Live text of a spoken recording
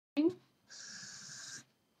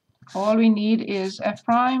All we need is f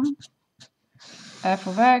prime, f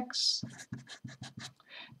of x,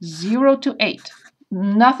 0 to 8.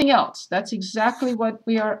 Nothing else. That's exactly what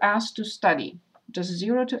we are asked to study. Just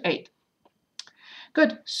 0 to 8.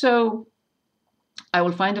 Good. So I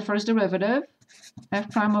will find the first derivative, f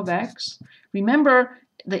prime of x. Remember,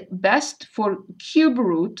 the best for cube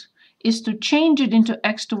root is to change it into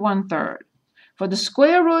x to 1/3. For the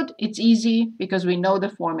square root, it's easy because we know the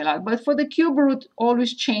formula. But for the cube root,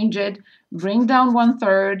 always change it, bring down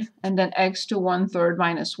 1/3, and then x to 1/3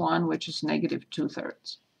 minus 1, which is negative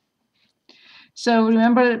 2/3. So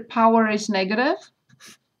remember, power is negative.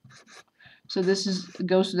 So this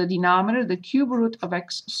goes to the denominator, the cube root of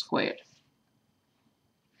x squared.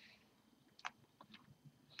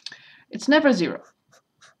 It's never 0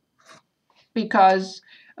 because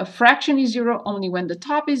a fraction is 0 only when the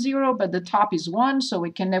top is 0, but the top is 1, so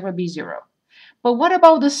it can never be 0. But what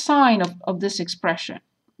about the sign of this expression?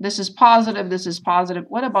 This is positive, this is positive.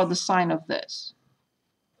 What about the sign of this?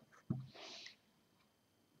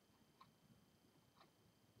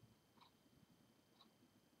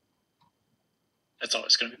 It's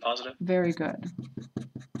always going to be positive. Very good.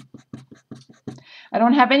 I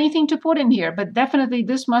don't have anything to put in here, but definitely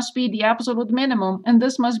this must be the absolute minimum, and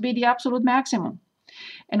this must be the absolute maximum.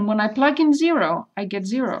 And when I plug in 0, I get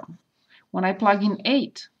 0. When I plug in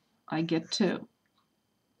 8, I get 2.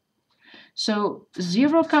 So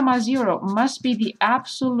 0, 0 must be the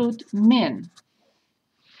absolute min,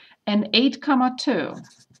 and 8, 2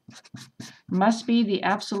 must be the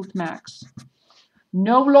absolute max.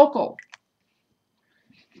 No local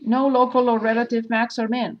or relative max or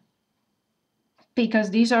min, because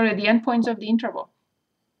these are the endpoints of the interval.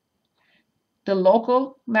 The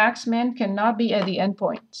local max min cannot be at the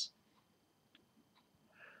endpoints.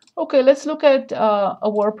 Okay, let's look at a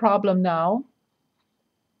word problem now.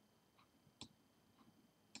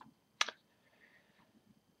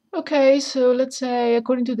 Okay, so let's say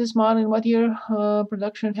according to this model, in what year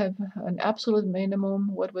production have an absolute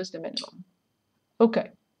minimum? What was the minimum?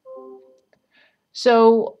 Okay.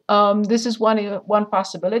 So this is one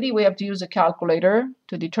possibility. We have to use a calculator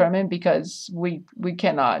to determine because we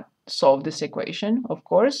cannot solve this equation, of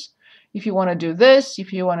course. If you want to do this,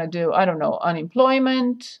 if you want to do, I don't know,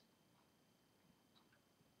 unemployment,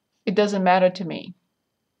 it doesn't matter to me.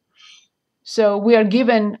 So we are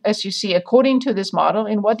given, as you see, according to this model,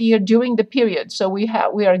 in what year during the period. So we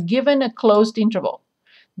are given a closed interval.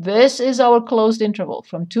 This is our closed interval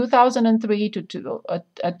from 2003 to a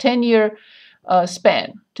 10-year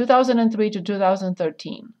span, 2003 to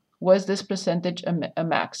 2013. Was this percentage a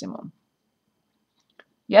maximum?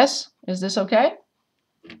 Yes? Is this okay?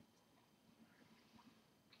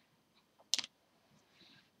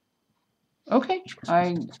 Okay,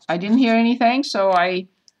 I didn't hear anything, so I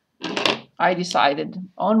decided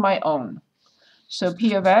on my own. So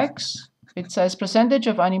P of X, it says percentage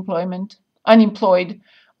of unemployed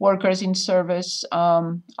workers in service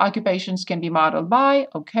occupations can be modeled by,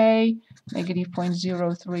 okay, negative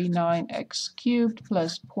 0.039 x cubed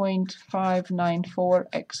plus 0.594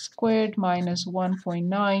 x squared minus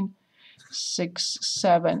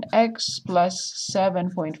 1.967 x plus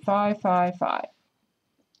 7.555.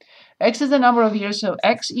 X is the number of years, so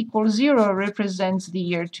x equals 0 represents the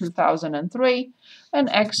year 2003, and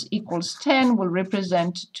x equals 10 will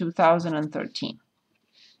represent 2013.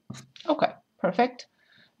 Okay, perfect.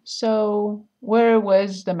 So where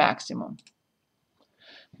was the maximum?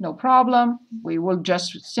 No problem. We will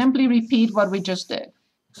just simply repeat what we just did.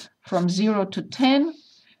 From 0 to 10,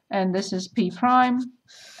 and this is P prime,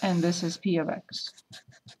 and this is P of X.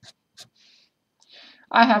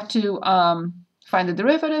 I have to find the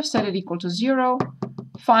derivative, set it equal to 0,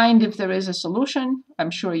 find if there is a solution.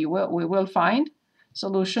 I'm sure we will find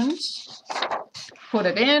solutions, put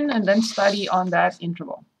it in, and then study on that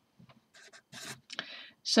interval.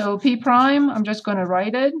 So P prime, I'm just going to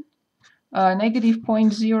write it. Negative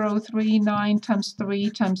 0.039 times 3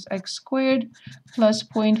 times x squared plus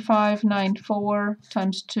 0.594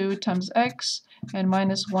 times 2 times x and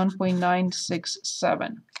minus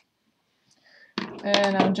 1.967.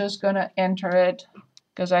 And I'm just going to enter it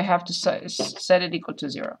because I have to set it equal to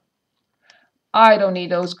 0. I don't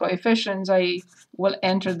need those coefficients. I will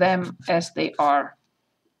enter them as they are.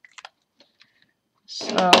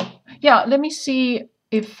 So yeah, let me see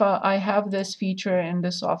if I have this feature in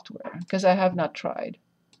the software because I have not tried.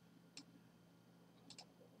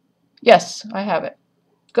 Yes, I have it.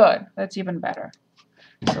 Good. That's even better.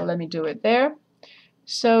 So let me do it there.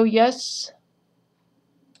 So yes,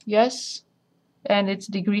 yes, and it's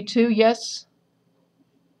degree 2, yes.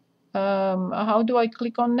 How do I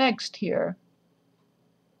click on next here?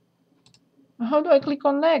 How do I click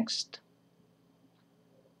on next?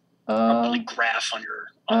 Probably graph on the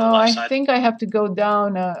left side. I think I have to go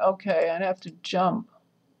down. Okay, I have to jump.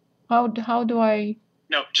 How do I?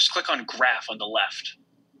 No, just click on graph on the left.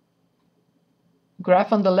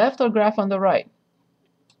 Graph on the left or graph on the right?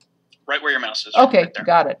 Right where your mouse is. Okay, right there.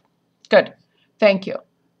 Got it. Good. Thank you.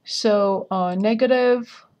 So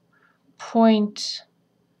negative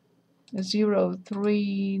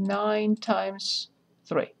 0.039 times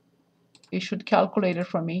 3. You should calculate it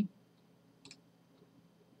for me.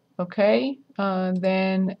 Okay,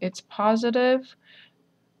 then it's positive,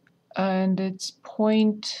 and it's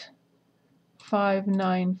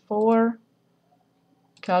 0.594.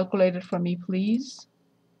 Calculate it for me, please.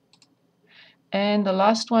 And the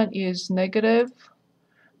last one is negative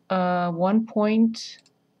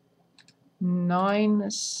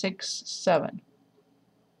 1.967.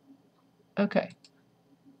 Okay.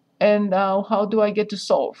 And now how do I get to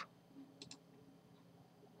solve?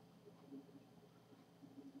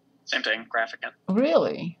 Same thing, graph again.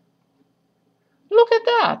 Really? Look at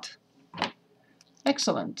that.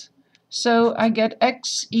 Excellent. So I get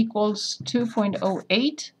x equals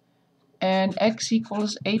 2.08 and x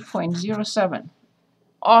equals 8.07.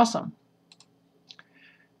 Awesome.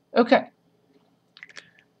 Okay.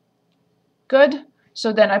 Good.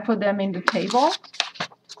 So then I put them in the table.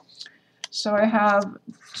 So I have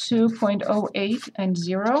 2.08 and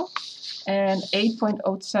 0, and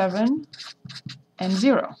 8.07 and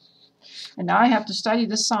 0. And now I have to study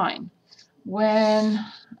the sign.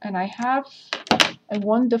 I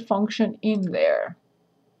want the function in there.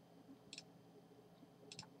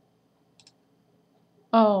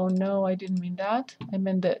 Oh no, I didn't mean that. I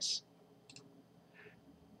meant this.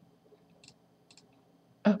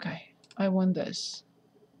 Okay, I want this.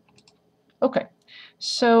 Okay,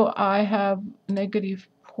 so I have negative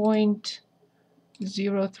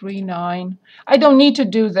 0.039. I don't need to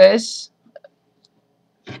do this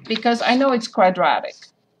because I know it's quadratic.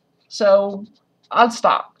 So I'll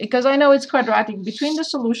stop because I know it's quadratic. Between the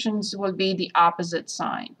solutions will be the opposite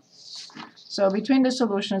sign. So between the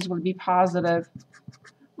solutions will be positive.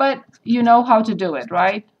 But you know how to do it,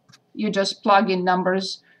 right? You just plug in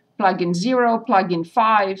numbers, plug in 0, plug in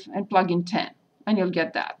 5, and plug in 10, and you'll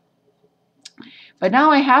get that. But now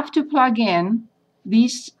I have to plug in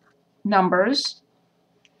these numbers,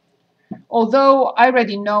 although I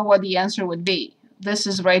already know what the answer would be. This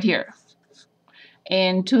is right here.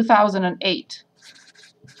 In 2008.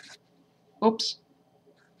 Oops.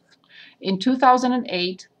 In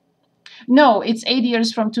 2008. No, it's 8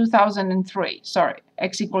 years from 2003. Sorry,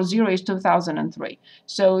 x equals 0 is 2003.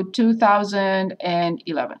 So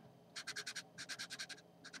 2011.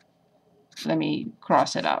 Let me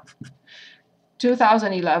cross it out.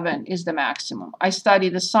 2011 is the maximum. I study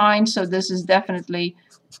the sign, so this is definitely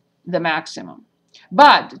the maximum.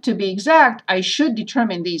 But to be exact, I should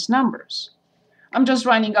determine these numbers. I'm just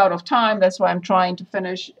running out of time. That's why I'm trying to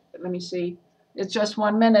finish. Let me see. It's just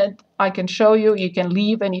 1 minute. I can show you. You can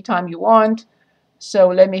leave anytime you want. So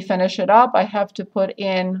let me finish it up. I have to put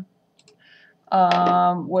in,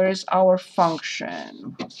 where's our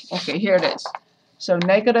function? Okay, here it is. So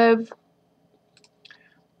negative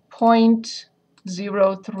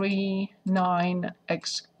 0.039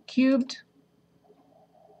 x cubed.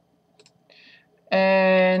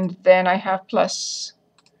 And then I have plus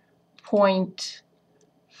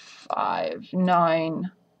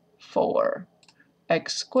 0.594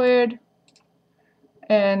 x squared.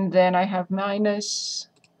 And then I have minus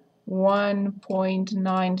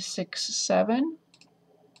 1.967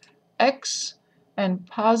 x and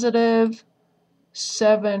positive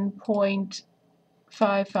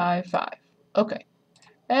 7.555. Okay.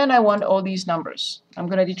 And I want all these numbers. I'm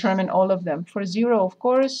going to determine all of them. For 0, of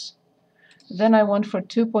course. Then I want for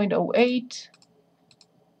 2.08.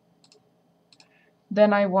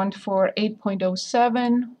 Then I want for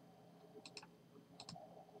 8.07.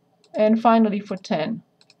 And finally for 10.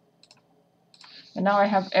 And now I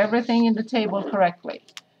have everything in the table correctly.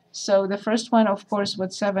 So the first one, of course,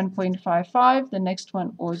 was 7.55. The next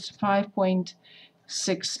one was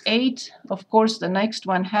 5.68. Of course, the next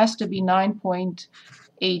one has to be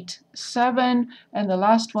 9.87. And the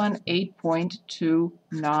last one,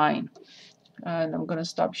 8.29. And I'm going to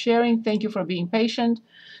stop sharing. Thank you for being patient.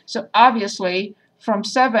 So obviously, from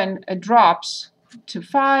 7, it drops to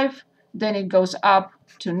 5. Then it goes up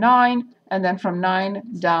to 9. And then from 9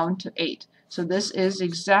 down to 8. So this is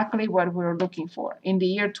exactly what we're looking for. In the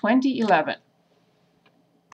year 2011,